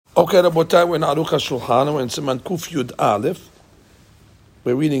Okay, Rabotai, we're in Aruch HaShulchan, we're in Siman Kuf Yud Aleph.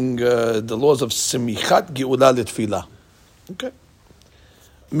 We're reading the laws of Simichat Geula L'Tfilah. Okay.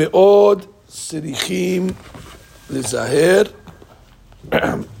 Me'od Sirichim L'Zaher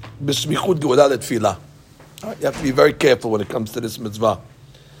B'Smichut Geula L'Tfilah. You have to be very careful when it comes to this mitzvah.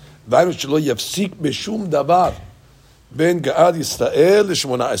 V'aynu shelo yafsik b'shum davar ben Ga'ad Yisrael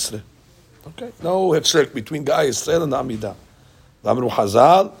l'shmona esrei. Okay, no hefsek between Ga'ad Yisrael and the Amidah. V'amru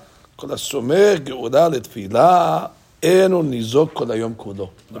Chazal, kol hasomech geula l'tfilah eno nizok kol hayom kulo.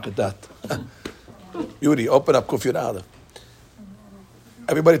 Look at that. Yuri, open up Kuf Yud Aleph.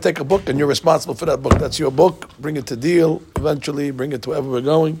 Everybody take a book, and you're responsible for that book. That's your book. Bring it to deal. Eventually, bring it to wherever we're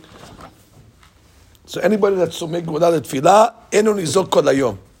going. So anybody that's somech geula l'tfilah eno nizok kol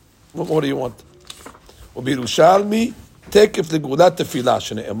hayom. What more do you want? Ubirushalmi tekef legulat tefillah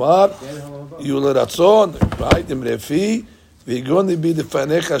shene'emar yul ratzon, right? Imrefi v'yigoni bi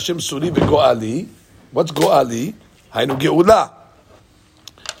lefanecha Hashem suri v'go'ali. What's go'ali? Haynu geula.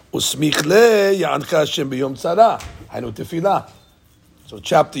 Usmichle ya'ancha Hashem b'yom tzara. Haynu tefillah. So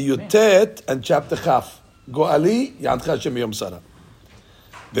chapter Yutet and chapter Chaf. Go'ali ya'ancha Hashem b'yom tzara.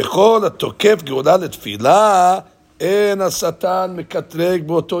 V'chol atokef geula letefillah en השטן מקטרג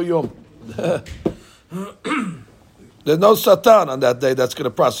באותו יום. There's no Satan on that day that's going to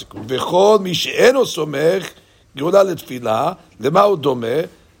prosecute. וכל מי שאינו סומך גאולה לתפילה, למה הוא דומה?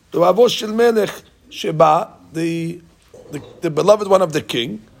 לאוהבו של מלך שבא, the beloved one of the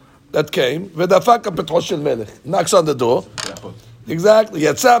king that came, ודפק על פתחו של מלך. Knocks on the door. Exactly.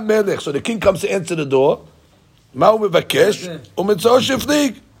 יצא מלך, so the king comes to answer the door. מה הוא מבקש? ומצאו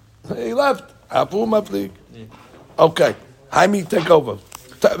שפליג. He left. אף הוא מפליג. Okay, Jaime, take over.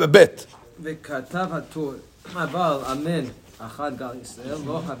 A bit.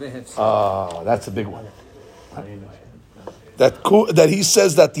 Oh, that's a big one. That he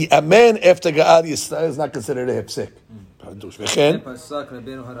says that the amen after Ga'ad Yisrael is not considered a hefsek.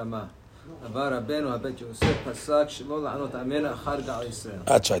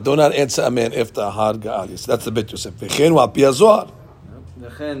 That's right. Do not answer amen after Har Ga'ad Yisrael. That's the bit Yosef. V'chen wa pi hazor.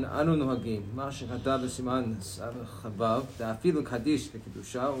 וכן אנו נוהגים, מה שכתב בסימן חבב, ואפילו קדיש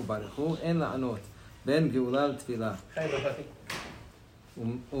וקדושה וברכו, אין לענות בין גאולה לתפילה.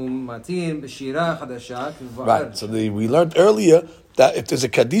 ומתאים בשירה חדשה. Right, so we learned earlier that if there's a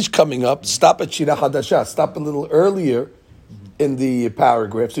Kaddish coming up, stop at Shira Hadasha. Stop a little earlier in the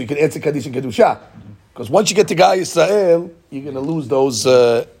paragraph so you can answer Kaddish and Kedusha. Because once you get to Ga'ad Yisrael, you're going to lose those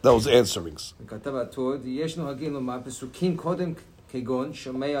answerings. וכתב התוד, יש נוהגים לומר פסוקים קודם כגון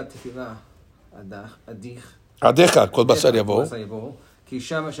שומע תפילה עדיך כל בשר יבוא כי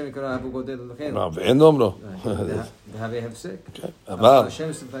שם השם יקרא אבו גודל לכן ואין אומרו והווה הפסק אבל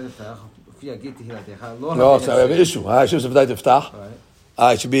השם ספרי תפתח לפי יגיד תהילתך לא, so I have an issue השם ספרי תפתח it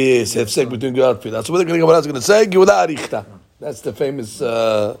should be הפסק between גאולה תפילה so what is going to say? גאולה אריכתה that's the famous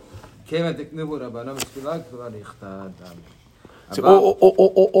כיוון תקנבו רבנה בתפילה גאולה אריכתה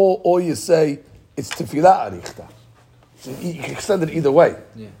or you say it's תפילה אריכתה. You can extend it either way.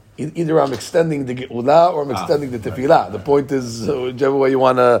 Yeah. Either I'm extending the Geula or I'm extending the Tefillah. The point is, whichever way you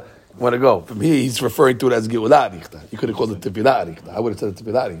want to go. From here, he's referring to it as Geula Arichta. You could have called it Tefillah Arichta. I would have said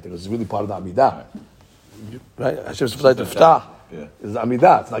Tefillah Arichta because it's really part of the Amidah. Right? Hashem's Tefillah is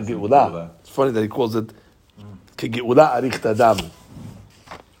Amidah. It's not Geula. It's funny that he calls it Geula Arichta Dam.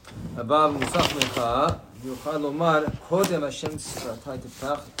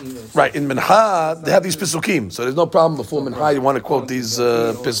 Right, in Mincha, they have these Pesukim, so there's no problem before Mincha, you want to quote these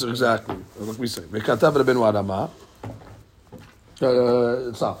Pesukim, exactly. Like we say. וכתב רבנו הרמה,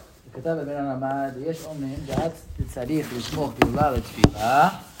 סף. כתב רבנו הרמה, יש אומרים, שאת צריך לשמוך גאולה לתפילה,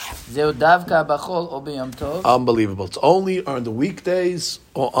 זהו דווקא בחול או ביום טוב. Unbelievable. It's only on the weekdays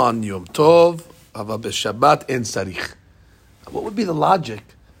or on Yom Tov, אבל בשבת אין צריך. What would be the logic?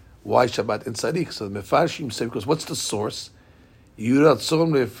 Why Shabbat in Tzarich? So the Mefarshim say, because what's the source? Yuratzon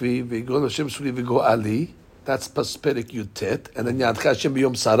Refi, V'gon Hashem Suri V'go Ali, that's Pasperik Yutet, and then Yadcha Hashem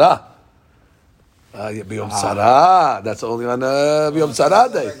B'yom Sarah. B'yom Sarah, that's only on B'yom Sarah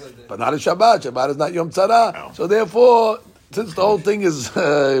day, but not in Shabbat. Shabbat is not Yom Sarah. So therefore, since the whole thing is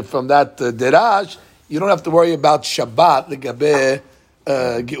from that Derash, you don't have to worry about Shabbat, L'gabe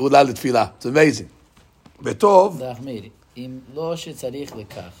Geula L'Tfilah. It's amazing. V'tov.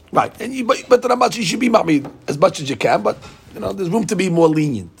 Right, and but the Ramash, you should be ma'mid as much as you can, but there's room to be more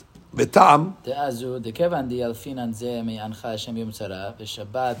lenient. V'tam.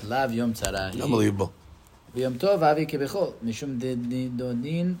 Unbelievable.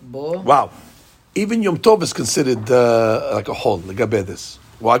 Wow, even Yom Tov is considered like a whole.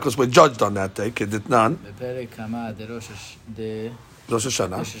 Why? Because we're judged on that day. Keditnan. Rosh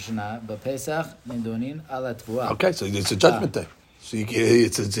Hashanah. ראש השנה, בפסח נידונים על התבואה. Okay, so it's a judgment day. So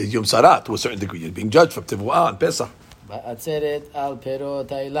it's a Yom Sarah to a certain degree. You're being judged for Tevuah and Pesach. בעצרת על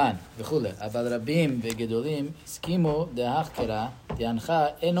פירות האילן וכו'. אבל רבים וגדולים הסכימו דהחקרה, תיאנחה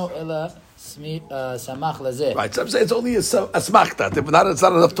אינו אלא שמח לזה. Right, so I'm saying it's only a smachta. It's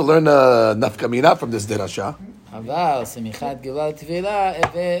not enough to learn nafkamina from this derasha. אבל שמחת גאולה לתפילה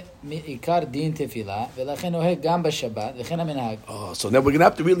הווה מעיקר דין תפילה, ולכן נוהג גם בשבת, וכן המנהג. Oh, so now we're going to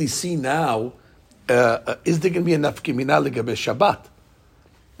have to really see now, is there going to be a nafkamina legabe Shabbat?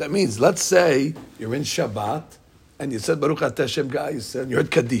 That means, let's say you're in Shabbat, and you said Baruch Atah Hashem Ga'is, and you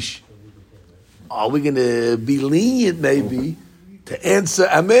heard Kaddish. Are we going to be lenient maybe to answer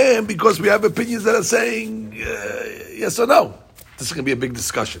Amen because we have opinions that are saying yes or no? This is going to be a big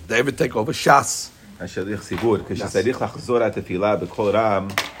discussion. They ever take over Shas? השליח ציבור, כשצריך לחזור התפילה בקול רם,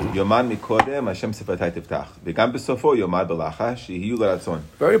 יומן מקודם, השם שפתי תפתח. וגם בסופו יומן בלחש, שיהיו לרצון.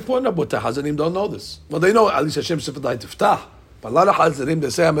 Very important about the Hazanim don't know this. Well, they know at least Hashem Sefadai Tiftach. But a lot of Hazanim,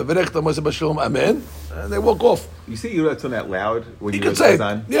 they say, Ameverech Tamoyse B'Shalom, Amen, and they walk off. You say you Ratzon out loud when You you can say it.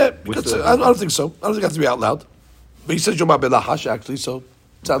 Hazan? Yeah, you can say it. I don't think so. I don't think it has to be out loud. But he says Yomah B'Lahash, actually, so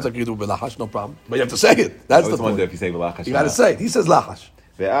it sounds like you do B'Lahash, no problem. But you have to say it. That's the point. If you say B'Lachash. You got to say it. He says Lahash.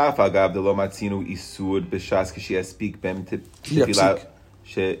 ואף אגב דלא מצינו איסור בש"ס כשיספיק בין תפילה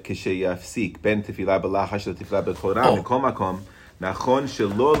כשיפסיק בין תפילה בלחש לתפילה בקול רם בכל מקום נכון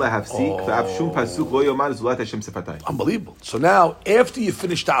שלא להפסיק ואף שום פסוק לא יאמר זולת השם שפתי. Unbelievable. So now, after you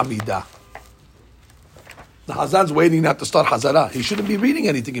finish the Amidah, the Hazan's waiting now to start Hazara. He shouldn't be reading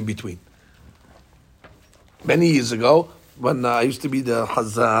anything in between. Many years ago, when I used to be the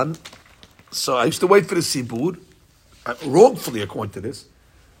Hazan, so I used to wait for the Sibur, wrongfully according to this.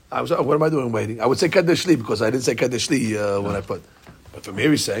 I was, what am I doing waiting? I would say Kaddish Li because I didn't say Kaddish Li when I put. But from here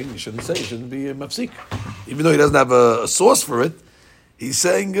he's saying you shouldn't say, you shouldn't be a mafsik. Even though he doesn't have a source for it, he's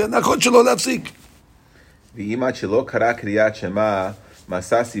saying, Nachon shelo להפסיק. ואם עד שלא קרא קריאת שמע,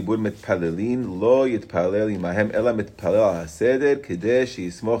 מסע ציבור מתפללים, לא יתפלל עמהם, אלא מתפלל על הסדר, כדי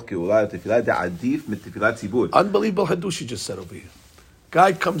שיסמוך גאולה לתפילה, דעדיף מתפילת ציבור. Unbelievable hadush you just said over here.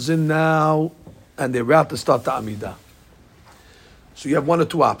 Guy comes in now, and they're about to start the Amidah. So you have one or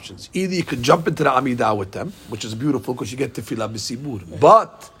two options. Either you could jump into the Amidah with them, which is beautiful because you get tefillah b'sibur.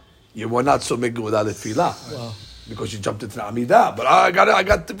 But you were not so megul without tefillah because you jumped into the Amidah. But I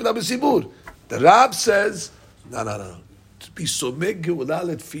got tefillah b'sibur. The Rab says, no. To be so megul without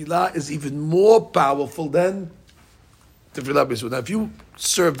tefillah is even more powerful than tefillah b'sibur. Now, if you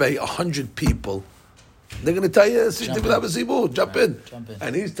survey 100 people, they're going to tell you, tefillah b'sibur, jump in.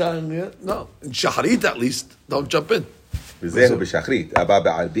 And he's telling you, no. In Shacharit at least, don't jump in. וזהו בשחרית, הבא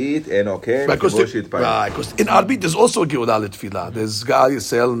בערבית, אינו כן, כמו שהתפלל. Right, because in Arbit there's also a Geulah L'Tfilah. There's Gal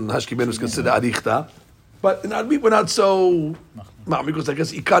Yisrael and Hashkimen who's considered Arichta. But in Arbit we're not so... because I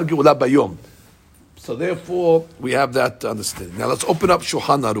guess Ikar Geulah Bayom. So therefore, we have that understanding. Now let's open up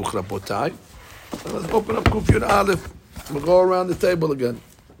Shulchan Aruch, Rabotai. And let's open up Kuf Yud Aleph. We'll go around the table again.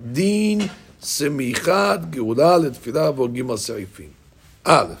 Din Semichat Geulah L'Tfilah Vo Gimel Seifim.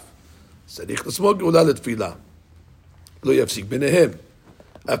 Aleph. Tzarich l'smok Geulah L'Tfilah. לא יפסיק ביניהם.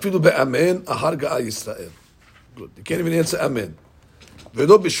 אפילו באמן, אחר גאה ישראל. Good. You can't even answer אמן.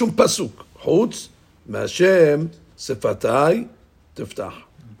 ולא בשום פסוק, חוץ מהשם שפתי תפתח.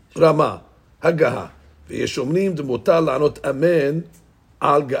 רמה, הגאה. ויש אומרים, מותר לענות אמן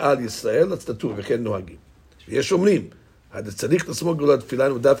על גאה לישראל, אז תטור וכן נוהגים. ויש אומרים, צריך לסמוך גאולה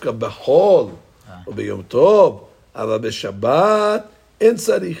תפילנו דווקא בחול, או ביום טוב, אבל בשבת אין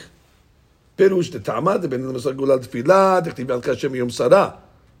צריך. פירוש דתעמד בין למסר גאולה לתפילה, תכתיב על כשם יום שרה,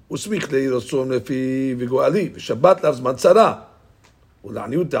 וסמיך לרצון לפי וגואלי, ושבת לאו זמן צרה.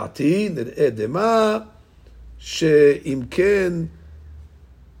 ולעניות דעתי נראה דמה, שאם כן,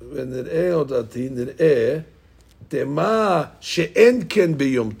 ונראה עוד דעתי, נראה דמה שאין כן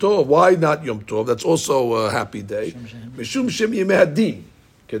ביום טוב, why not יום טוב, that's also a happy day, משום שם ימי הדין,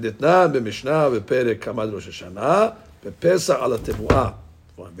 כדתנן במשנה בפרק עמד ראש השנה, בפסח על התבואה.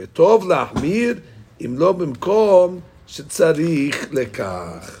 וטוב להחמיר אם לא במקום שצריך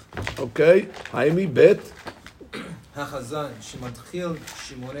לכך. אוקיי? האמי בית? החזן שמתחיל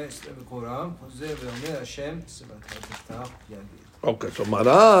שמונה עשרה בקול רם, חוזר ואומר השם שפתי תפתח יגיד. Okay, so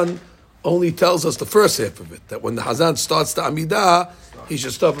Maran only tells us the first half of it, that when the Hazan starts the Amidah, he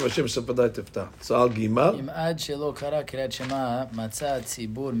should start from Hashem Sefadai Tiftach. So Al Gimel. אם עד שלא קרא קריאת שמע, מצא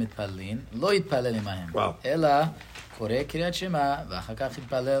הציבור מתפללים, לא יתפלל עמהם, אלא קורא קריאת שמע, ואחר כך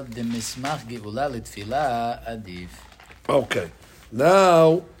יתפלל דמסמך גאולה לתפילה עדיף. Okay,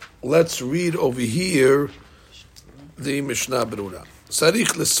 now let's read over here the Mishnah Berurah.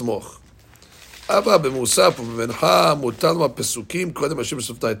 צריך לסמוך אבל במוסף ובמנחה מותר לומר פסוקים קודם השם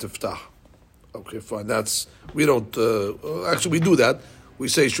בשפתי תפתח. Okay, fine. We don't, actually we do that. We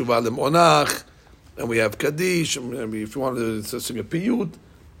say Shuvah Lemonach, and we have Kaddish, and if you want to sing a piyut,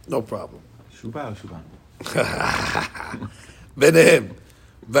 no problem. Shuvah or Shuvah? ביניהם,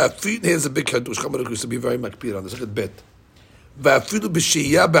 ואפילו, here's a big חידוש, חמור used to be very מקפיר on this, look at ב' ואפילו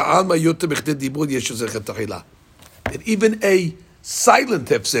בשהייה בעלמא יותר בכדי דיבור יש לזה תחילה. And even a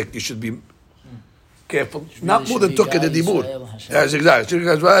silent הפסק, you should be careful, not more than תוך כדי דיבור.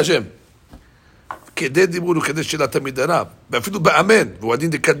 השם. כדי דיבור וכדי שאלה תמיד הרב. ואפילו באמן, והוא הדין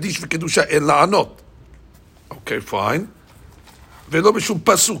דקדיש וקדושה, אין לענות. אוקיי, פיין. ולא בשום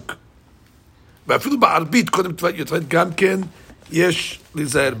פסוק. ואפילו בערבית, קודם יתרד גם כן, יש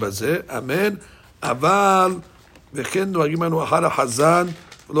להיזהר בזה, אמן, אבל, וכן נוהגים לנו אחר החזן,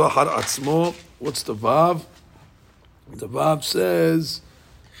 ולא אחר עצמו. What's the vav? The vav says,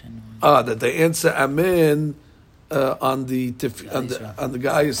 that they answer amen on the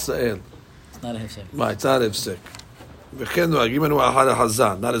Gai Yisrael. It's not a hefsek. Right, it's not a hefsek. וכן נוהגים לנו אחר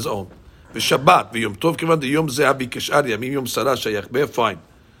החזן, not his own. ושבת, ויום טוב, כיוון דיום זה הביקשאר, ימים יום שרה שייך, fine.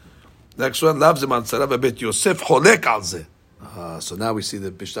 Next one, לאו זמן שרה ובית יוסף חולק על זה. So now we see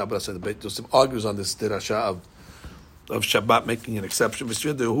that Bishtabra said that Beit Yosef argues on this derasha of Shabbat making an exception.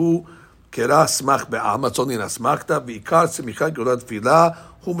 ושווה דהוא קרא סמך בעלמא, צוני נסמכת, ועיקר סמיכה גאולת תפילה,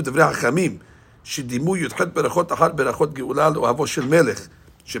 הוא מדברי החכמים, שדימו י"ח ברכות אחת ברכות גאולה לאוהבו של מלך,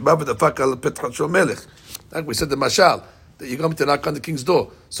 שבא ודפק על פתחו של מלך. Like we said the mashal, that you're going to knock on the king's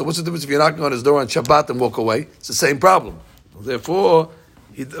door. So what's the difference if you're knocking on his door on Shabbat and walk away? It's the same problem. Therefore,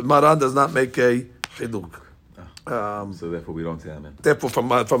 Maran does not make a chiluk. So therefore we don't say amen. Therefore, from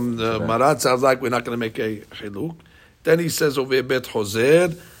Maran, sounds like we're not going to make a chiluk. Then he says over here, Bet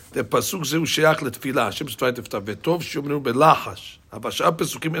Hozer, the pasuk zeu sheach letfilah. Hashem tzvay tefta v'tov shomenu belachash. אבל שאר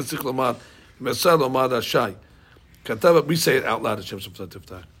פסוקים אין צריך לומר, מנסה לומר רשאי. כתב, we say it out loud, השם tzvay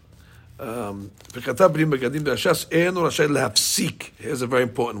tefta. וכתב בנים בגדים והש"ס, אין הוא רשאי להפסיק. Here's a very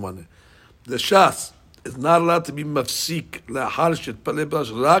important one. The ש"ס is not allowed to be מפסיק לאחר שתפלל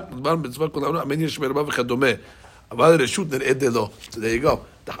בלש, רק לדבר בצבא כל העולם, אמן יש מרבה וכדומה. אבל רשות נראה דלו. So there you go.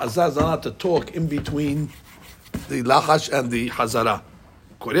 The Chazal is allowed to talk in between the lachash and the Hazara.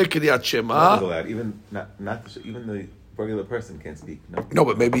 קורא קריאת שמע. Even the regular person can't speak, no? No,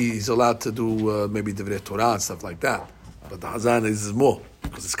 but maybe he's allowed to do maybe Divrei Torah and stuff like that. But the Hazan is more,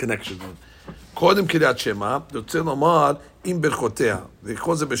 because it's connection. קודם קריאת שמע, רוצה לומר עם ברכותיה.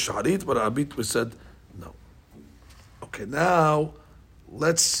 וכל זה בשחרית, ברעבית we said no. Okay, now,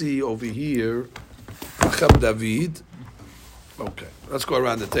 let's see over here, Rachab David. Okay, let's go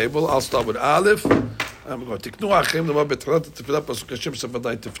around the table. I'll start with Aleph. I'm going to תקנו אחרים לומר בתחילת התפילה פסוק השם שפתי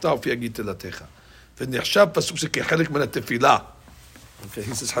תפתח ופי יגיד תהילתך. ונחשב פסוק שכחלק מן התפילה. Okay,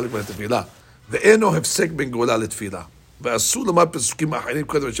 he says חלק מן התפילה. ואינו הפסק בין גאולה לתפילה. ואסור לומר פסוקים אחרים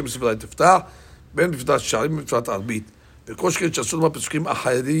קודם השם שפתי תפתח, בין בפתח שערים ובפתח ערבית. וכל שכן שאסור לומר פסוקים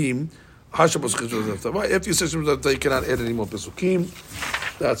אחרים, אחר שהפסוקים שפתי תפתח. If you say השם שפתי תפתח, you cannot add any more פסוקים.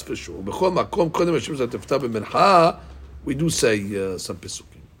 That's for sure. בכל מקום, קודם השם שפתי תפתח במנחה, we do say some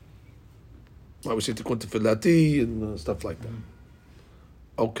פסוקים. We say תיקון תפילתי and stuff like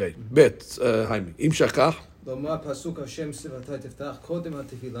that. Okay, בית, היימי, אם שכח. לומר פסוק השם שפתי תפתח קודם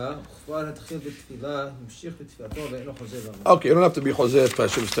התפילה, וכבר התחיל בתפילה, המשיך בתפילתו ואינו חוזר ואמר. אוקיי, you don't have to be חוזר את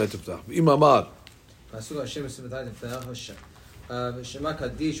השם שפתי תפתח. אם אמר. פסוק השם שפתי תפתח, ושמע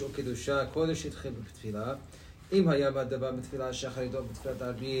קדיש או קדושה, קודם שהתחיל בתפילה, אם היה בדבר בתפילה השחרית או בתפילת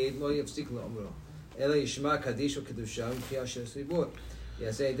הערבית, לא יפסיק לאומרו, אלא ישמע קדיש או קדושה מבחייה של סיבור.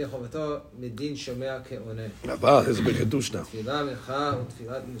 יעשה ידי חובתו מדין שומע כעונה. אבל, איזה בחידוש נא. תפילה מנחה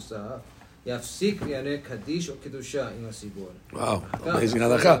ותפילת מוסר, יפסיק ויענה קדיש או קדושה עם הסיבור. Wow, amazing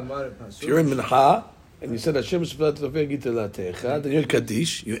הלכה. If you're in מנחה, and you said השם שפתי תפתח יגיד תהילתך, then you're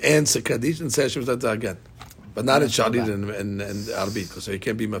Kaddish, you answer Kaddish and say השם שפתי תפתח again. But not in Shalit and Arabit, so you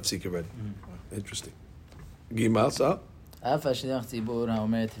can't be mafsik already. Interesting. גימל, סע? אף השליח ציבור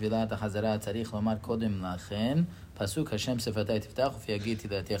האומר תפילת החזרה צריך לומר קודם לכן פסוק השם שפתי תפתח ופי יגיד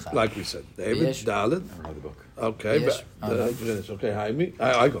תהילתך. Like we said. David, Dalet. Okay. Okay, היימי.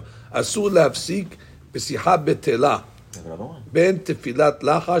 I go. אסור להפסיק בשיחה בטלה בין תפילת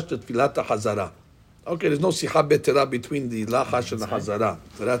לחש לתפילת החזרה. Okay, there's no שיחה בטלה between the לחש and the החזרה.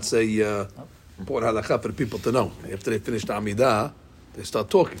 So that's a important halakha for the people to know. After they finish the Amidah, they start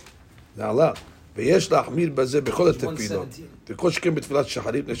talking. They're allowed. ויש להחמיר בזה בכל התפילות. וכל שכן בתפילת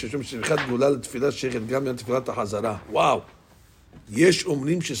שחרית, נששום שמחת גאולה לתפילת שחת גם לתפילת החזרה. וואו! יש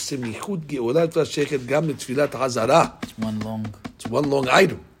אומרים שסמיכות גאולה לתפילת שחת גם לתפילת החזרה. It's one long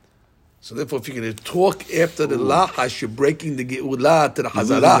item. So therefore, if you're going to talk after the lachash, you're breaking the גאולה to the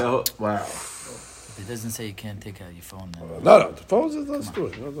חזרה. Wow. It doesn't say you can't take out your phone. No, the phones is let's do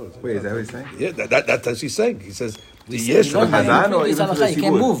it. Wait, is that what he's saying? Yeah, that's what he's saying. He says the We yes learned Hazan or this even for the halacha, you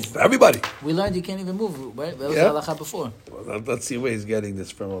can't sibur? move. for everybody. We learned you can't even move. Where was Yeah. halacha before? Well, let's see where he's getting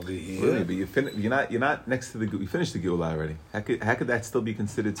this from over here. Really, but you're not next to the. You finished the Geula already. How could that still be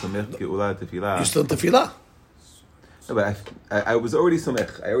considered Somech Geula Tefillah? You still in tefillah? No, but I was already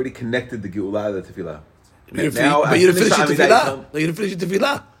Somech. I already connected the Geula to Tefillah. But you didn't finish your tefillah. No, you didn't finish your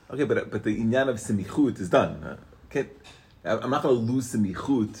tefillah. Okay, but the inyan of Semichut is done. I'm not going to lose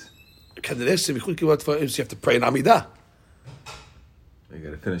Semichut. You have to pray in Amidah. You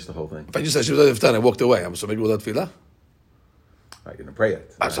got to finish the whole thing. If I just said she was done, I walked away. I'm so maybe without tefillah. You're going to pray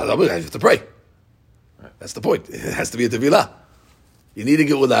it. I have to pray. That's the point. It has to be a tefillah. You need a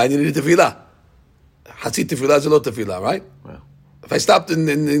geula and you need a tefillah. Hatzit tefillah is a lot tefillah, right? Well, If I stopped in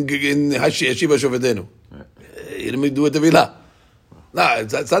Yeshiva Shovedenu, you didn't do a tefillah. No,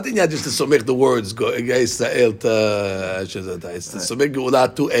 it's not in just to somech the words. It's to somech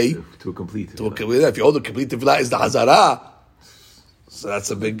geula to a complete. to a tefillah. If you hold the complete tefillah is the hazara, so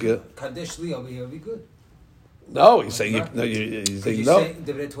that's a big. Kadesh Li over here would be good. No, he's saying he's saying no.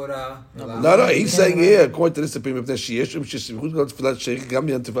 Divrei Torah. No, he's saying here, according to this opinion, so you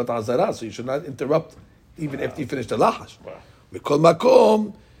should not interrupt even after you finish the lahash. Mikol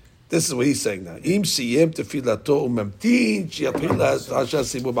makom, this is what he's saying now. Im siyem tefilato umamtin shi'apil ha'asha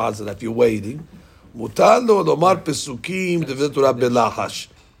sibu b'hazara. If you're waiting, mutar lo lomar pesukim divrei Torah belahash.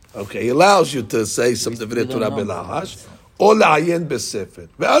 Okay, he allows you to say some divrei Torah belahash, or la'ayen besefer.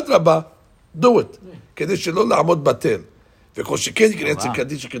 Ve'adraba, do it. כדי שלא לעמוד בטל. וכל שכן יקרא אצל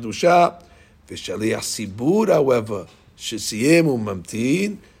קדיש הקדושה, ושליח ציבור, however, שסיים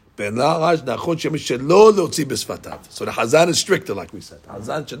וממתין, בין לרש, נכון שלא להוציא בשפתיו. So the Hazan is stricter, like we said.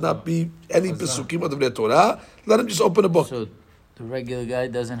 Hazan should not be any pesukim of the Torah. Let him just open a book. So the regular guy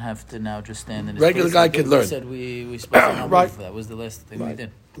doesn't have to now just stand in his Regular place. guy Like can we learn. said we supposed to not Right. move. That was the last thing we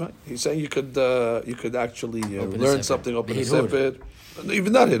did. Right. He's saying you could actually Open a learn sefer. something, open a Behirur. sefer.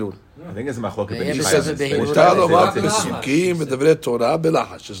 Even not Hirur. I think it's a machlok. Yeah, Ben because Ishchai. of the Ben Hirur. Ishchai מותר לומר says that- פסוקים ודברי תורה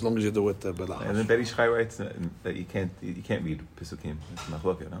בלחש, as long as you do it בלחש. And then Ben Ishchai writes that you can't read pesukim. It's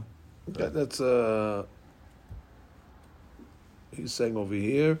machlok, no? That's he's saying over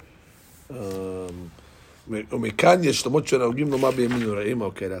here. ומכאן יש למות שנהוגים לומר בימים נוראים.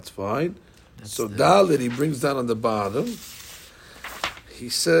 Okay, that's fine. So Dalit he brings down on the bottom. He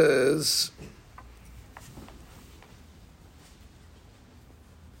says,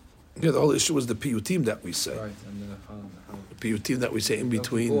 the whole issue was the piyutim that we say. Right, and then The piyutim that we say in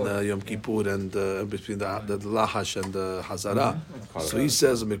between Yom Kippur and between the Lahash and the Hazara. So he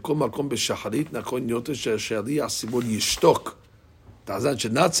says, "Mikol makom b'shacharit nakon yoter she'shaliach tzibur yishtok." The Hazan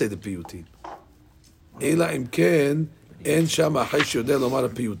should not say the piyutim. Ela im ken en sham achai sheyodeh lomar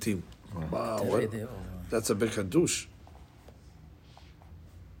piyutim. Wow, that's a big hadush.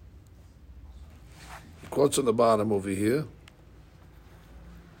 He quotes on the bottom over here.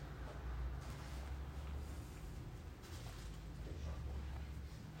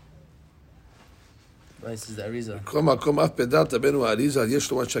 This is the Arizal. כל מקום אף פדת רבנו האריזה,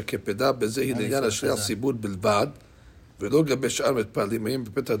 יש לומר שהכפדה בזה היא לעניין השליח ציבור בלבד, ולא לגבי שאר מתפללים מהם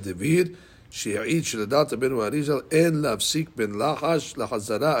בפתח דביר, שיעיד שלדעת רבנו האריזה אין להפסיק בין לחש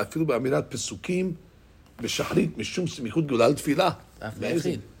לחזרה, אפילו באמירת פסוקים בשחרית, משום סמיכות גדולה לתפילה. אף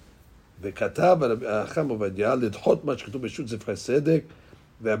ליחיד. וכתב החכם עובדיה לדחות מה שכתוב בשו"ת ספרי צדק,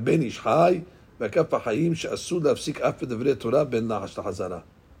 והבן איש חי, והכף החיים שאסור להפסיק אף בדברי תורה בין לחש לחזרה.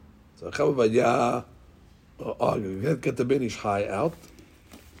 אז החכם עובדיה get the Ben Ish Chai out.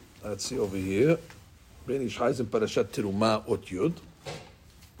 Let's see over here. Ben Ish Chai is in Parashat Terumah Ot Yud.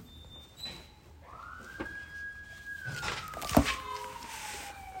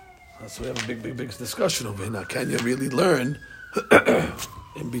 So we have a big discussion over here now. Can you really learn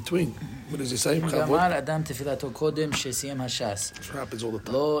in between? What does he say? גמר אדם תפילתו קודם שסיים הש"ס. Which happens all the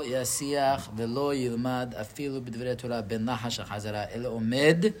time. לא ישיח ולא ילמד אפילו בדברי תורה בין לחש החזרה, אלא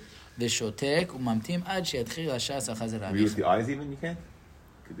עומד ושותק וממתין עד שיתחיל הש"ס החזרה. Read with the eyes even, you can't?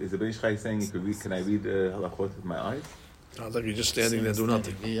 Is the Ben Ishchai saying you could read, can I read halachot with my eyes? Sounds like you're just standing there, do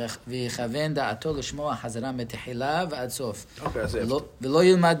nothing. ויכוון דעתו לשמוע חזרה מתחילה ועד סוף. Okay, that's it. ולא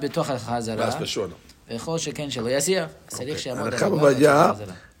ילמד בתוך החזרה. That's for sure. וכל שכן שלא ישיח. צריך שיעמוד על Chacham הגב Ovadia,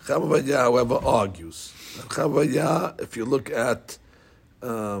 החזרה. Chacham Ovadia, however, argues. Chacham Ovadia, if you look at,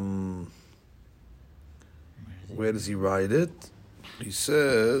 where does he write it? He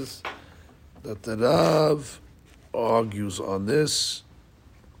says that the Rav argues on this.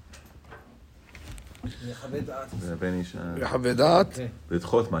 Ben Ishchai. Havedat.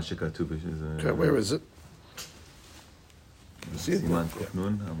 לדחות מה שכתוב, שזה... Okay, where is it? See it? סימן קוף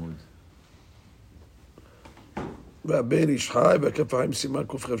נון, עמוד. והבן איש חי, והכף החיים סימן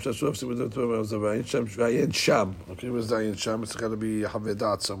קוף חף שעשו אפסים בדעת ועיין שם. Okay, where's the עיין שם? It's got to be חווה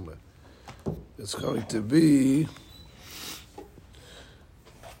דעת somewhere. It's going to be...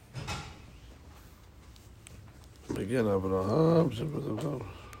 מגן אברהם,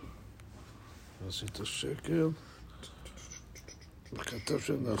 עשית שקל. וכתב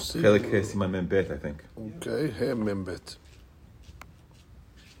שנפסיק... חלק סימן מ"ב, I think. Okay, הם מ"ב.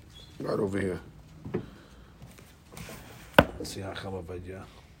 Right over here. Let's see how Chamavadya.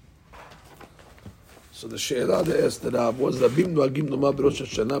 So the שאלה asked the Rab was רבים נוהגים לומר בראש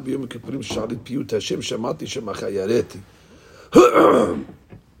השנה ביום הכיפורים ששאלת פיוט השם שמעתי שמך יראתי.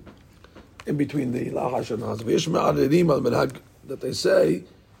 In between the Lahash and Haz. ויש מערערים על מנהג that they say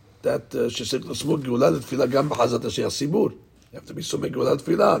that שצריך לסמוך גאולה לתפילה גם בחזת השם הציבור. You have to be סומך גאולה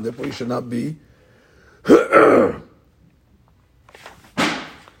לתפילה, therefore you should not be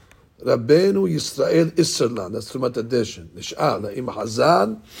רבנו ישראל איסרלן, that's תרומת הדשן. נשאל, האם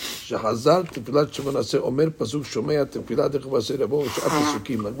החזן שחזר תפילת שמונה עשרה אומר פסוק שומע תפילה דרך ועשה רבו ושאר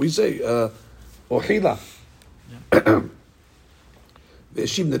פסוקים. We say, אוכילה.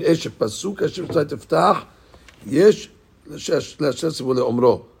 ואשים נראה שפסוק אשר תפתח יש לאשר ציבור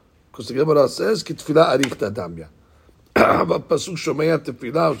לאומרו. because the Gemara says כי תפילה אריך תדמיה. אבל פסוק שומע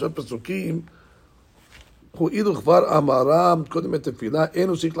תפילה ושאר פסוקים הואילו כבר אמרם קודם את תפילה, אין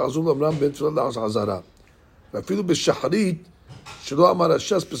עושים לעזור לאמרם בין תפילה לחזרה. ואפילו בשחרית, שלא אמר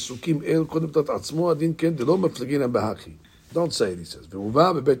הש"ס פסוקים אל קודם תת עצמו, הדין כן, דלא מפלגינם בהכי. Don't say it, he says.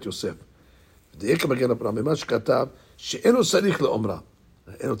 והובא בבית יוסף. ודייק המגן אברהם, במה שכתב, שאינו צריך לאומרה.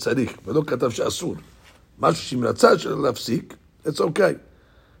 אינו צריך, ולא כתב שאסור. משהו שאם רצה להפסיק, it's okay.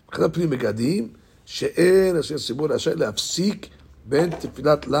 מבחינת פנים מגדים, שאין אשר ציבור רשאי להפסיק בין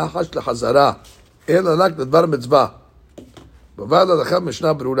תפילת לחש לחזרה. אלא רק לדבר מצווה. אבל הלכה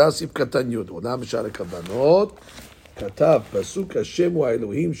משנה ברורה, סעיף קטן י' עולם משאר הכוונות, כתב פסוק השם הוא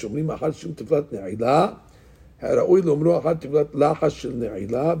האלוהים שאומרים אחר שום תפילת נעילה, הראוי לאומרו אחר תפילת לחש של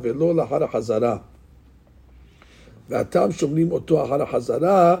נעילה ולא לאחר החזרה. והטעם שאומרים אותו אחר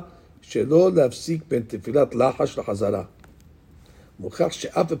החזרה, שלא להפסיק בין תפילת לחש לחזרה. מוכח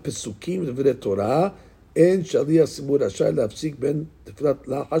שאף הפסוקים לדברי תורה, אין שליח ציבור רשאי להפסיק בין תפילת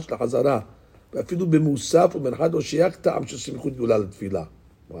לחש לחזרה. ואפילו במוסף ובמנחת או שייך טעם של סמיכות גאולה לתפילה.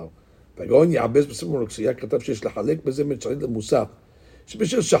 וואו. והגאון יעבס בספר מרוקסיה כתב שיש לחלק בזה בין שחרית למוסף.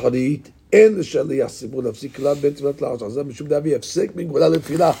 שבשל שחרית אין לשליח ציבור להפסיק כלל בין תפילת לחזרה משום דאבי הפסק בין גאולה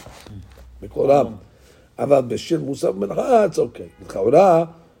לתפילה. בקורם. אבל בשל מוסף ובמנחת, אוקיי. לכאורה,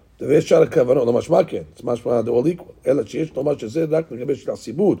 ויש שאר הכוונות, לא משמע כן, זה משמע דאול איקוול, אלא שיש לומר שזה רק לגבי שליח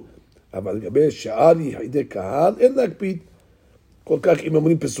ציבור. אבל לגבי שאר יחידי קהל, אין להקפיד. כל כך אם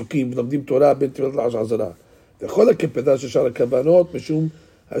אומרים פסוקים ולומדים תורה בין תפילת לחזרה. וכל הקפדה של שאר הכוונות משום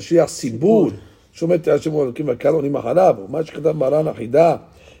השליח ציבור, שומע את השם אלוקים והקהל עונים אחריו, ומה שכתב מרן החידה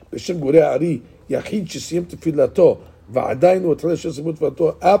בשם גורי הארי, יחיד שסיים תפילתו ועדיין הוא התחיל של ציבור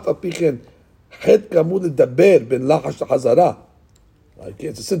תפילתו, אף על פי כן חטא גמור לדבר בין לחש לחזרה.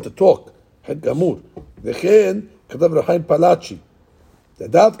 It's a sin to talk, חטא גמור. וכן כתב רחיים פלאצ'י,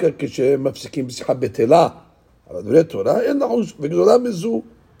 לדעת כשמפסיקים בשיחה בטלה, אבל דברי תורה אין לחוש, וגדולה מזו,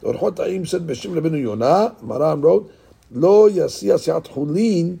 אורחות האם סד בשם רבנו יונה, מרן רות, לא יעשי עשיית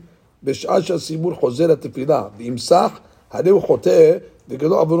חולין בשעה שהציבור חוזר לתפילה, וימסך, הרי הוא חוטא,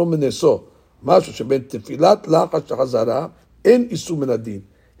 וגדול עבורו מנסו. משהו שבין תפילת לחש לחזרה, אין איסור מן הדין.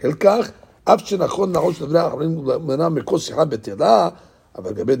 הלקח, אף שנכון לחוש לדברי האחרים מנה מכל שיחה בטלה,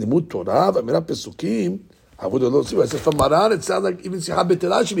 אבל לגבי לימוד תורה ואמירה פסוקים, עבודו לא עושים, הספר מרן, it sounds like even שיחה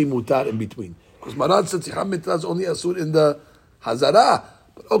בטלה should be מותר in between. Because Maran said Sicham Betila is only asur in the Hazara.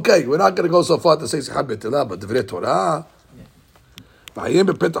 But okay, we're not going to go so far to say Sicham Betila, but Devrei Torah. ועיין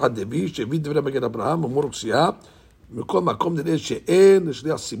בפתח הדבי שהביא דברי מגן אברהם ומורקסיה, מכל מקום נראה שאין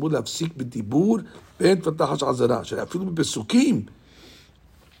לשליח ציבור להפסיק בדיבור בין תפילת לחש לחזרה, שאפילו בפסוקים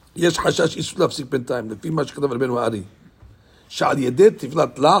יש חשש איסור להפסיק בינתיים, לפי מה שכתב רבנו הארי, שעל ידי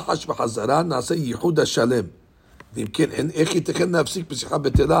תפילת לחש וחזרה נעשה ייחוד השלם, ואם כן, איך ייתכן להפסיק בשיחה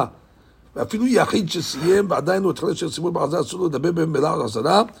בטלה? ואפילו יחיד שסיים ועדיין הוא התחיל של ציבור בחזרה, אסור לו לדבר במילה על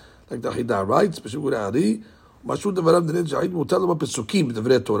החזרה, like the חידה רייטס, בשביל גורי הארי, ומשהו דבריו דנית שהיית מותר לו בפסוקים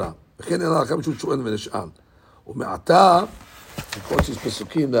בדברי תורה, וכן אין הלכה משהו שואל ונשאל. ומעתה, because these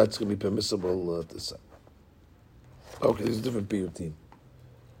פסוקים, that's going to be permissible to say. Okay, this is different piyutim.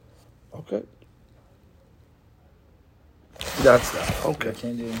 Okay. That's that. Okay.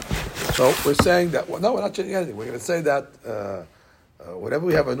 So we're saying that, well, no, we're not changing anything. We're going to say that whatever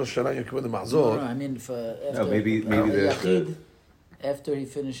we have in Rosh Hashanah, Yom Kippur, the Mahzor. No, I mean, after, maybe the Yachid, after he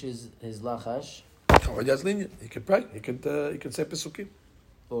finishes his lachash. Oh, he has lenient. He can pray. He can say Pesukim.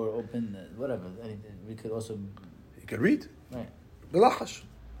 Or open, whatever. I mean, we could also. can read. Right. Belachash.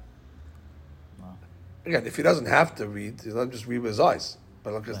 Wow. Again, if he doesn't have to read, he'll just read with his eyes.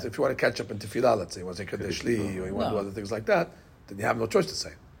 But like, if you want to catch up in tefillah, let's say, you want to say Kadesh Li, or you want to do other things like that, then you have no choice to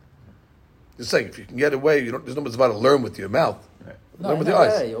say. Just saying, if you can get away, there's no mitzvah to learn with your mouth. Right. Learn with your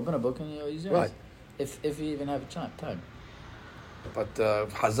eyes. Yeah, you open a book and you use your eyes. If you even have time. But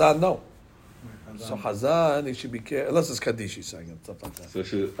Hazan, no. So Hazan, he should be careful, unless it's Kaddish, he's saying, and stuff like that. So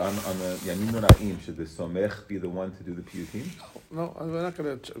should, on the Yamin Nura'im, should the Somech be the one to do the piyutim? No, we're not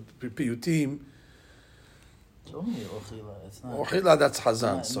going to piyutim. It's only Ochila. It's not. Ochila, that's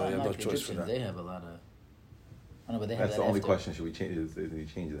Hazan, so you have no choice for that. They have a lot of. I know, but they have That's that the only after. question. Should we change it? Did we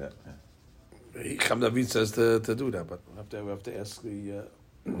change that? Yeah. Cham David says to do that, but we have to ask the.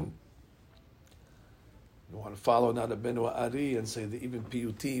 You want to follow now the Benu Ari and say that even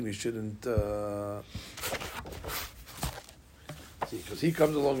piyutim you shouldn't. See, because he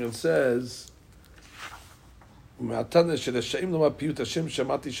comes along and says. So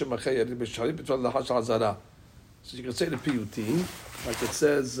you can say the piyutim, like it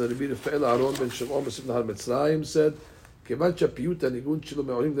says, Rabbi Rafael Aaron ben Shimon B'Sif Nahar Mitzrayim said, כיוון שהפיוט הניגון שלו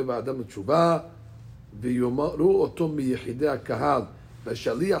מעולים דבר האדם לתשובה, ויאמרו אותו מיחידי הקהל,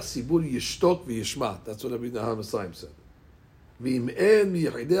 והשליח ציבור ישתוק וישמע. That's what Rabbi Nahar Mitzrayim said. ואם אין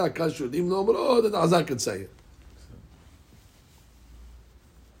מיחידי הקהל שיודעים לא אומרו, then Azan can say it.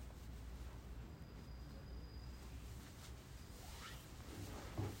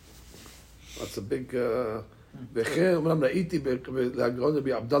 That's a big... וכן, אומנם ראיתי להגאון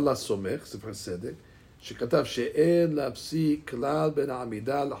רבי עבדאללה סומך, ספר צדק, שכתב שאין להפסיק כלל בין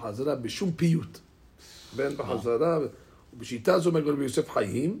העמידה לחזרה בשום פיוט. בין בחזרה, ובשיטה זו מגור ביוסף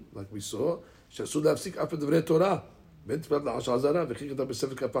חיים, like we saw, שאסור להפסיק אף דברי תורה, בין תפילת לחזרה, וכי כתב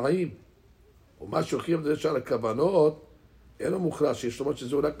בספר כף החיים. ומה שהוכיח בזה שעל הכוונות, אין המוכרע שיש לומר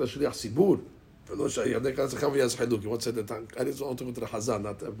שזהו רק לשליח ציבור, ולא שירדי כאן צריכה ויזחלו, כי want to say that I just want to go to the Hazan,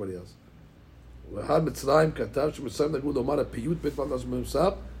 not everybody else. והר מצרים כתב שמצרים נגעו לומר הפיוט בית פרנס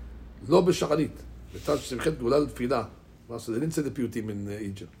ממוסף לא בשחרית, בצד ששמחת גאולה לתפילה. So they didn't say the piyutim in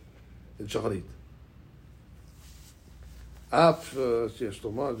Egypt, in שחרית. אף שיש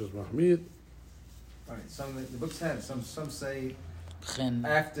לומר, just מחמיר. Alright, the books have, some say Chen.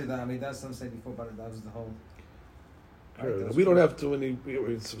 after the Amidah, some say before, but that was the whole... We don't have too many,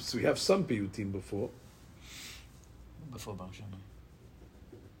 so we have some piyutim before. Before Baruch Shana.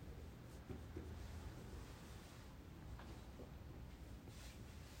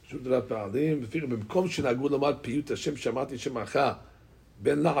 שודרת פעלים, לפי במקום שנהגו לומר פיוט השם שמעתי שמעך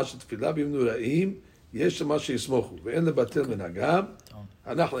בין לחש לתפילה בימים נוראים, יש למה שיסמוכו, ואין לבטל מנהגם.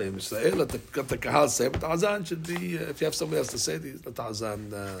 אנחנו עם ישראל, את הקהל סיים את העזן, should be, if you have somebody else to say, let the Hazan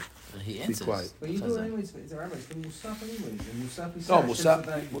be quiet. But you do it anyways, it's Arabic, it's from Musaf anyways, and Musaf is No,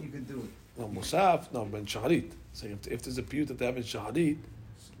 Musaf, you could do it. No, Musaf, no, Ben Shaharit. Saying if there's a piyut that they have in Shaharit,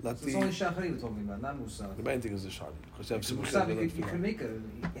 let So it's only Shachari we're talking about, not Musaf. the main thing is the Shaharit. Because you have Musaf, you can make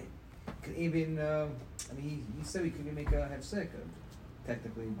could even, I mean, he said we could make a hefsek,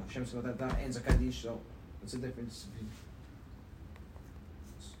 technically. Hashem said that ends a kaddish, so what's the difference?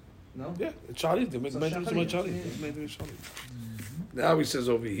 No? Yeah, it's Shaharit. The main thing is Shaharit. Now he says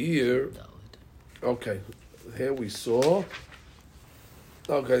over here, okay, here we saw,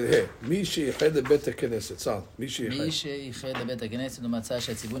 okay, here, מי שייחד לבית הכנסת, צהר, מי שייחד. מי שייחד לבית הכנסת ומצא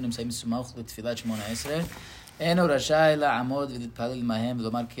שהציבור נמצאים סמוך לתפילת 18, אינו רשאי לעמוד ולהתפלל עמהם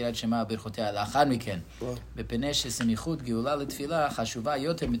ולומר קריאת שמע ברכותיה לאחר מכן, בפני שסמיכות גאולה לתפילה חשובה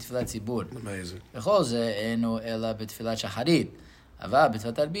יותר מתפילת ציבור. וכל זה אינו אלא בתפילת שחרית. אבל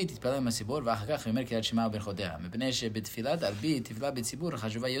בתפילת ערבית תתפלל עם הציבור ואחר כך יאמר קריאת שמע וברכותיה, מפני שבתפילת ערבית תפילה בציבור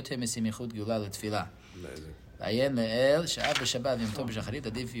חשובה יותר מסמיכות גאולה לתפילה. ועיין לאל שאף בשבת ויום טוב בשחרית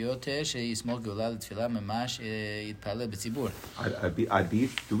עדיף יותר שיסמוך גאולה לתפילה ממש יתפלל בציבור.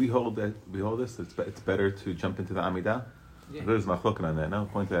 Adif, do we hold this? It's better to jump into the Amidah? Yeah. There's machlokin on that. No,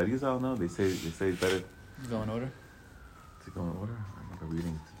 according to Arizal, no, they say it's better Go in order? to go in order. I remember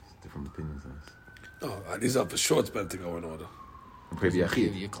reading different opinions on this. No, these are for sure it's better to go in order. And pray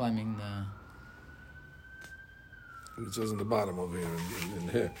Yachid. You're climbing the... It says in the bottom over here, in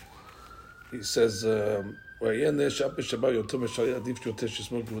here. He says, ועיין שאף בשבת יום טוב בשחרית עדיף יותר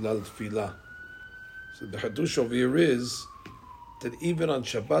שיסמוך גאולה לתפילה. So the Hadush over here is that even on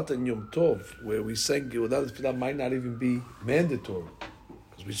Shabbat and Yom Tov, where we sang Geulah Tefillah might not even be mandatory.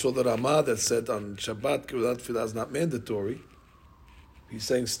 Because we saw the Ramah that said on Shabbat Geulah Tefillah is not mandatory. He's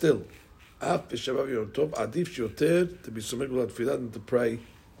saying still, Af b'Shabbat Yom Tov, Adif Shoter to be Somech Geulah Tefillah than to pray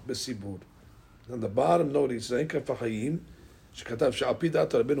B'Sibur. On the bottom note, he's saying Kaf HaChaim, שכתב שעל פי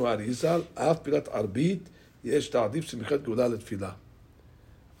דעת רבנו אריזל, אף פילת ערבית יש להעדיף סמיכת גאולה לתפילה.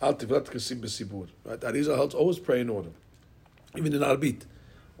 Al Tiflat Kesim Besibur. Right? Arizal holds always pray in order, even in Arbit.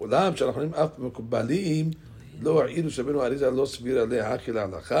 Olam Shalachanim Af Mekubalim Lo Airu Shabenu Arizal Lo Svira Le Hakil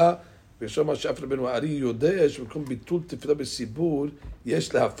Alacha. ושומע שאף רבנו הארי יודע שבמקום ביטול תפילה בסיבור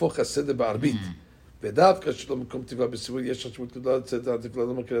יש להפוך הסדר בערבית. ודווקא שלא מקום תפילה בסיבור יש חשיבות גדולה לצאת התפילה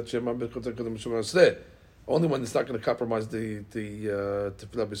לא מקריאת שמע ברכות הקודם בשומע עשרה. Only when it's not going to compromise the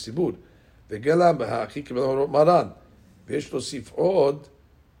תפילה בסיבור. וגלה בהכי קיבל מרן. ויש להוסיף עוד,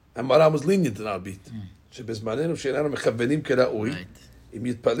 המרן was lenient in ערבית. שבזמננו שאיננו מכוונים כראוי, אם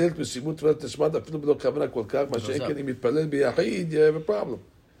יתפלל בסיבור תפילת תשמד אפילו בלא כוונה כל כך, מה שאין כן אם יתפלל ביחיד, you have a problem.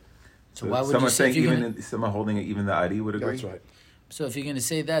 So why would you say some are holding it, even the Ari would agree? That's right. So if you're going to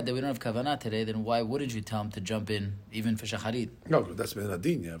say that we don't have kavanah today, then why wouldn't you tell him to jump in even for shacharit? No, that's Ben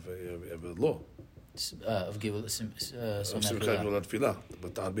Adin. You have a law. Of Givul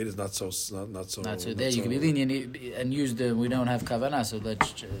but the Arbit is not so. Not so there. You can be lenient and use the we don't have kavanah. So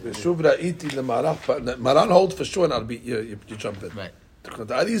let's. Maran holds for sure in Arbit. You jump in. Right.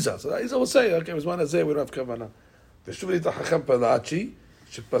 The Arizal. So the Arizal will say, okay, we want to say we don't have kavanah. ושוב ראית החכם פלאצ'י,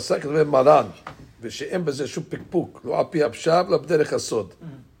 שפסק לדבר מרן, ושאין בזה שום פקפוק, לא על פי הפשט, לא בדרך הסוד.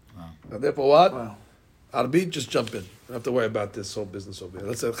 And therefore what? Arbit, just jump in. Don't have to worry about this whole business over here.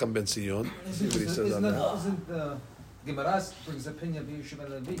 Let's say Chacham Ben Sion. See what he says on that. Isn't the Gemara brings opinion of Yeshua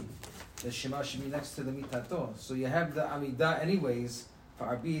ben Levi? The Shema should be next to the Mitato. So you have the Amidah anyways for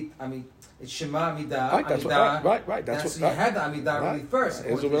Arbit. I mean, it's Shema Amidah. Right, that's Amidah. right. That's what. So you had the Amidah really first.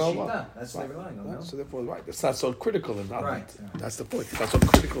 Right. According to the Shita. That's what they're relying on. No? So therefore, right. It's not so critical in Arbit. Right. That's the point. It's not so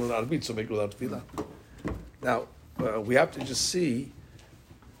critical in Arbit, so make it without tefillah. Now, we have to just see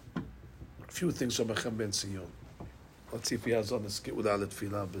a few things from Chacham Ben Sion. Let's see if he has on the skit without the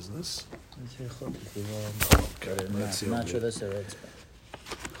tefillah business. Okay, let's see. Not sure that's the right spot.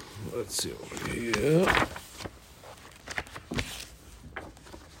 Let's see over here.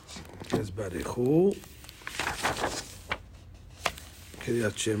 Here's Barichu.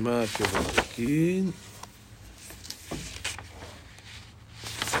 Kriyat Shema Kevakin.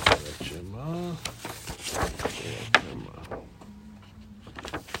 Kriyat Shema.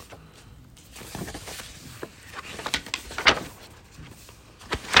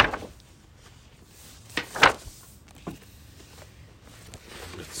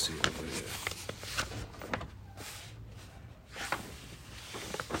 Let's see over here.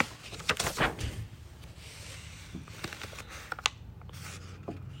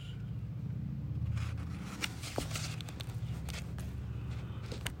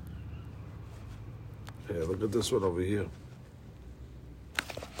 Yeah, look at this one over here.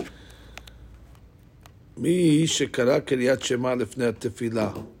 מי שקרא קריאת שמע לפני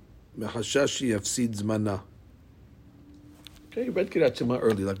התפילה, מחשש שיפסיד זמנה. Okay, you read קריאת שמע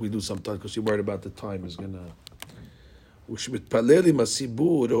early, like we do sometimes, because you're worried about the time is gonna... ושמתפלל עם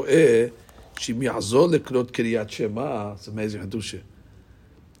הציבור רואה שאם יעזור לקרות קריאת שמע, it's amazing, חדושה.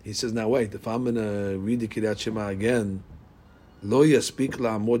 He says, now wait, if I'm gonna read the קריאת שמע again, לא יספיק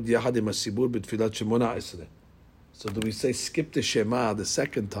לעמוד יחד עם הציבור בתפילת שמונה עשרה. So do we say skip the Shema the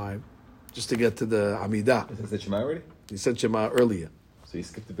second time, just to get to the Amidah? Is that Shema already? He said Shema earlier. So you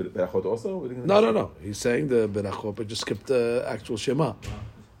skipped the Berachot also? No. He's saying the Berachot, but just skip the actual Shema.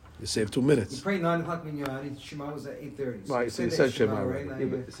 You save 2 minutes. You pray 9 o'clock minyan, and Shema was at 8:30. Right, so you said Shema, right?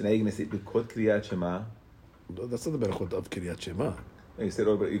 So now you're going to say B'kot Kriyat Shema. That's not the Berachot of Kiryat Shema. You said,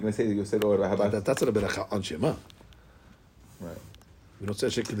 you're going to say, you said, or how about... That's not the Berachot on Shema. Right. We don't say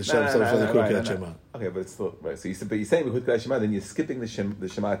Shekhi the Shem, so Kiryat Shema. Okay, but it's still, right. So you're saying B'kot Kriyat Shema, then you're skipping the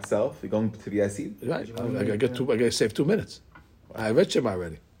Shema itself, you're going to the Yasid? Right. I got to save 2 minutes. I read Shema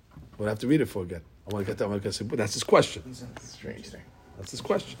already. I won't have to read it for again. I want to get that. That's his question. Strange thing. That's his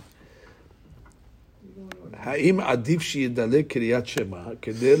question. האם עדיף שידלג קריאת שמע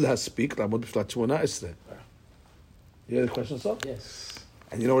כדי להספיק לעמוד בתפילת 18? You hear the question, sir? Yes.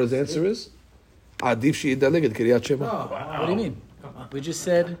 And you know what his answer is? עדיף שידלג את קריאת שמע. What do you mean? We just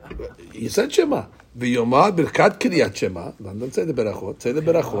said... You said שמע. ויאמר ברכת קריאת שמע, don't say the ברכות, say the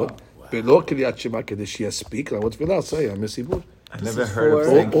ברכות, ולא קריאת שמע כדי שיספיק לעמוד בתפילה, say, המסיבות. I never heard of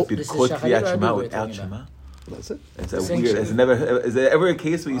saying B'kot Kriyat Shema without Shema. That's it. It's a weird. Is there ever a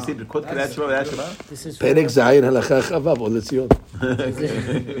case where you say B'kot Kriyat Shema without Shema? פרק זין הלכה חבב או לציון.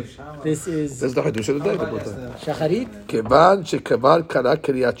 This is... זה החידוש של הדי, רבותיי. שחרית? כיוון שכבר קרא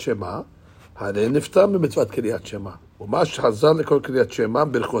קריאת שמע, הרי נפטר ממצוות קריאת שמע. ומה שחזר לכל קריאת שמע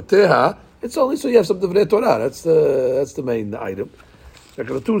ברכותיה, it's only so you have some דברי תורה. That's the main item.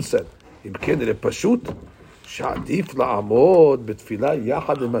 הכתוב said, אם כן, זה פשוט, שעדיף לעמוד בתפילה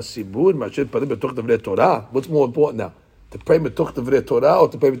יחד עם הסיבור, מאשר להתפלל בתוך דברי תורה. What's more important now? To pray metoch divrei Torah or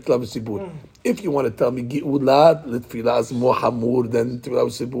to pray b'tfilah v'sibur. If you want to tell me Gi'ulad, l'tfilah is more hamur than tfilah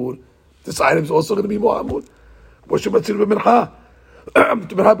v'sibur, this item is also going to be more hamur. Moshe Matzir b'mincha.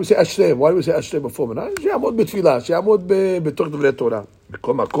 To mincha we say ashrei. Why do we say ashrei before mincha? She'amod b'tfilah. She'amod b'toch divrei Torah.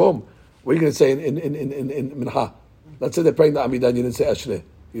 B'kol makom. What are you going to say in mincha? Let's say they're praying the Amidah and you didn't say ashrei.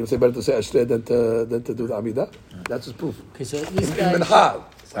 You say better to say ashrei than to do the Amidah? That's his proof. Okay, so these In guys... mincha.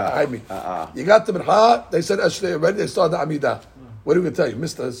 You got the mincha, they said ashrei already, they started the Amidah. What are we going to tell you?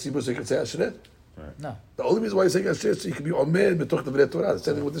 Mr. Sibur, so you can say ashrei? No. The only reason why you're saying ashrei is so you can be omer b'toch divrei Torah. The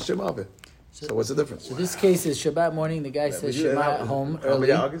same thing with the Shema. So what's the difference? So this case is Shabbat morning, the guy says Shema at home How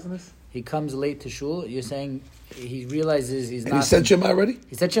many early. August in this? He comes late to shul. You're saying he realizes he's And not... he said Shema already?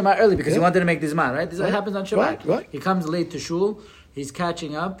 He said Shema early because he Yeah. wanted to make this man, right? This is what happens on Shabbat. Right. He comes late to shul. He's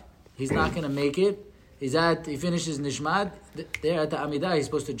catching up. He's not going to make it. He finishes Nishmad. There at the Amidah, he's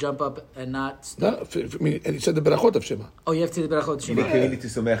supposed to jump up and not stop. No, and he said the berachot of Shema. Oh, you have to say the Berachot Shema. You need to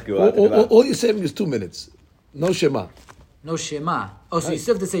somech Geulah. All you're saving is 2 minutes. No Shema. No Shema. Oh, so you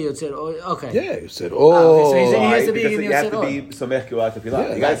still have to say Yotzei. Oh, okay. Yeah, you said, okay, so he's saying he has Why? to be Because in you have to Yotzei. be somech Geulah tefillah.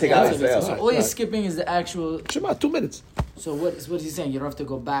 Yeah, You got to take out So Israel. all you're skipping is the actual... Shema, 2 minutes. So what is he saying? You don't have to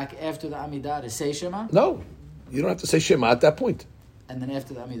go back after the Amidah to say Shema? No, you don't have to say Shema at that point. And then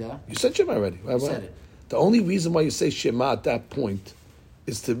after the Amidah? You said Shema already. You said it. The only reason why you say Shema at that point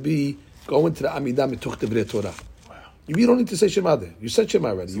is to go into the Amidah mituch divrei Torah. You don't need to say Shema there. You said Shema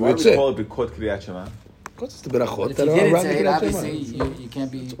already. So You why would do we say. call it B'kot Kriyat Shema? Because it's the berachot But if that you are didn't around say it, Kriyat obviously Shema. you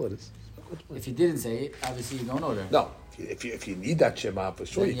can't be... That's what it is. If you didn't say it, obviously you don't order. No, if you need that Shema for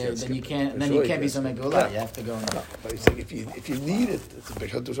sure, Then you can't. then you skip can't. it. For Then sure you can't be something Geulah. You have to go. No, but he's saying if you need it, it's a big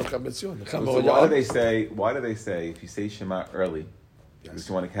hadush chametzion. So why do they say if you say Shema early, because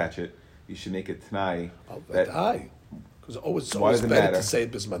you want to catch it, you should make it Tanai that because it's Why always does it better matter? to say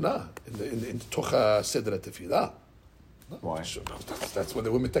it bismana in tocha sedra tefillah. Why? That's when they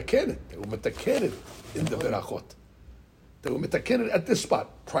were mitakenet. They were mitakenet in the berachot. They were mitakenet at this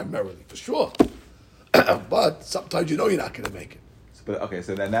spot primarily, for sure. But sometimes you know you're not going to make it. But okay,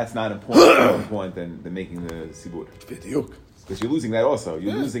 so then that's not important, more important than making the sibur. B'diuk. Because you're losing that also.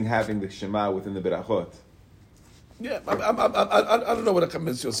 You're losing having the Shema within the berachot. Yeah, I don't know what a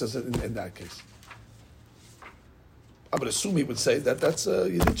convention says in that case. I would assume he would say that's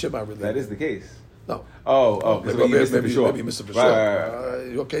you did Shema really. That is the case. No. Because you missed it for sure. Maybe you missed it for sure.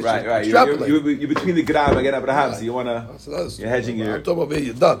 Okay, Right. extrapolate. You're between the Gram and Abraham, so you want to... You're hedging your... I'm talking about where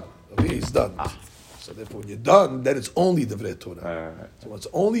you're done. Over here he's done. So therefore, when you're done, then it's only the Divrei Torah. Right. So once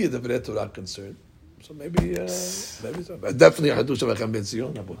only a Divrei Torah concerned, so maybe so. But definitely a Hadush of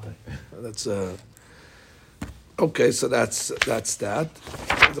Benzion, Abotai. That's okay. So that's that.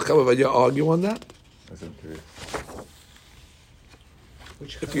 The Chavavadya argue on that. That's okay.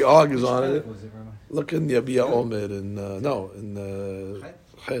 If he argues on it, Was it, Rabbi? look in Yabia Omer in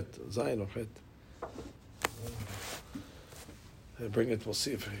Chet, Zayin or Chet. Bring it. We'll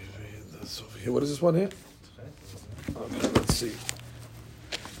see if that's over here. What is this one here? Okay, let's see.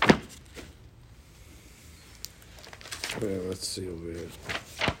 Let's see over here.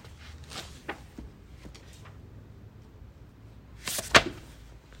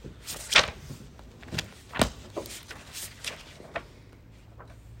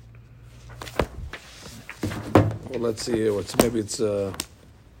 Well, let's see here. Maybe it's. I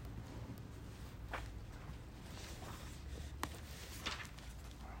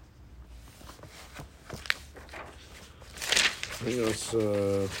think it's.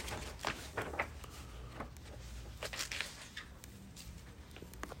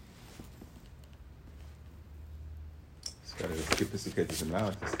 Just gotta skip the Sukkot now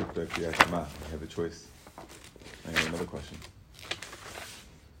to skip the Kriyat Shema. I have a choice. I have another question.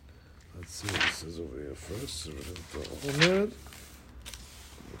 Let's see what it says over here first. Omer.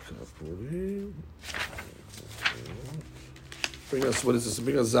 Bring us, what is this?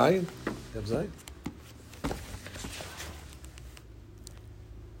 Bring us Zion? You have Zion?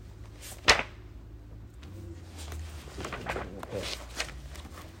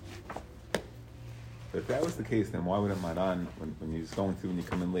 But if that was the case, then why wouldn't Maran, when you're just going through and you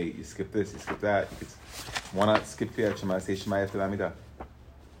come in late, you skip this, you skip that? Why not skip Kriyat Shema, say Shema after the Amidah?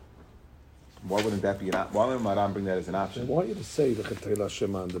 Why wouldn't that be why wouldn't Maran bring that as an I option? want you to say the Chetayla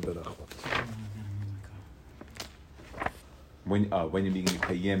Shema and the Berachot. When you're being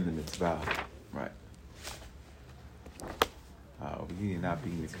Yikayim the mitzvah, right? You're not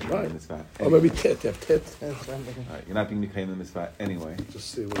being Yikayim the mitzvah. Or maybe Tet, you have Tet. Right, you're not being Yikayim the mitzvah anyway.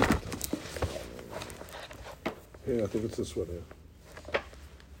 Just see what it does. Yeah, I think it's this one here.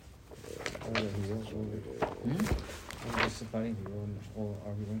 All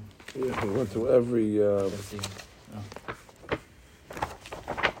arguing. Yeah, we went through every. Let's see. Oh.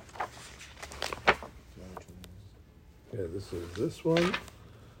 this is this one.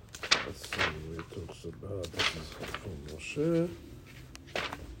 Let's see what it talks about. This is from Moshe.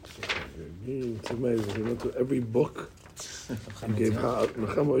 It's amazing. He went to every book. He gave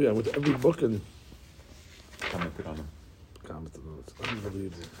Nechama, went to every book and Commented on them. commented on it. It's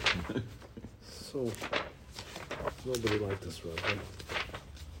unbelievable. So, nobody liked this one.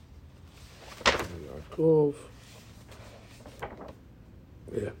 Yaakov.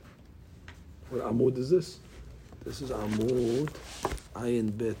 Yeah. What Amud is this? This is Amud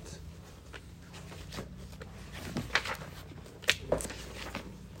Ayin Bet.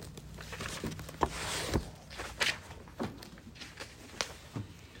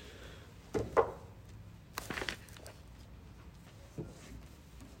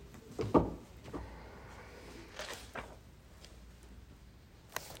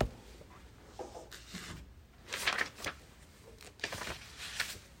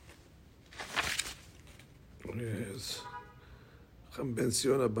 Yes. Cham Ben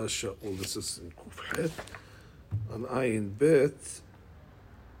Siona Basha'ul. This is in Kufhet. On Ayin Bet.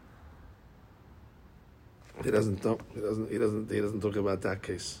 He doesn't talk about that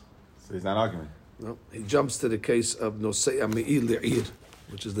case. So he's not arguing. No. He jumps to the case of Nosei Me'ir Le'ir,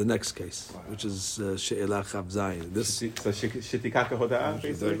 which is the next case, which is She'elah Chav Zayin. This So Shitikaka Hoda'ah,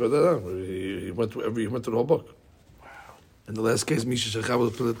 basically? he went to the whole book. In the last case, Misha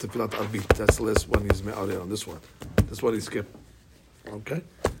Shechav Tefilat Arbit. That's the last one he's me'areh on. This one. This one he skipped. Okay?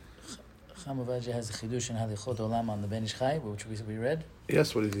 Chamavaja has a chidush in Halichot Olam on the Ben Ish Chai, which we read.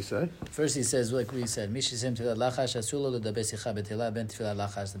 Yes, what did he say? First he says, like we said, Mishisim Tefilat Lachash, Asulo Ledaber Sicha Betela, Ben Tefilat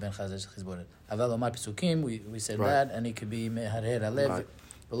Lachash, the Ben Chazash Chizboret. Aval Omar Pesukim, we said that, and it could be Meharher Alev,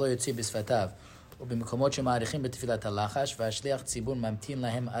 V'lo Yotzi B'Sfatav. ובמקומות שמעריכים בתפילת הלחש, והשליח ציבור ממתין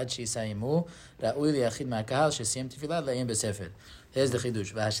להם עד שיסיימו, ראוי ליחיד מהקהל שסיים תפילה לעיין בספר. זה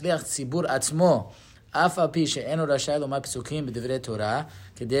חידוש. והשליח ציבור עצמו, אף על פי שאינו רשאי לומר פסוקים בדברי תורה,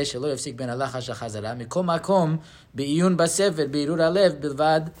 כדי שלא יפסיק בין הלחש לחזרה, מכל מקום בעיון בספר, בערעור הלב,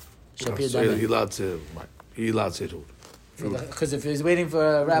 בלבד שפיר דמן. He allowed to do it. Because if he's waiting for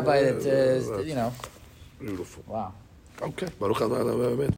a rabbi that, you know. Beautiful. Wow. Okay. Baruch Adonai.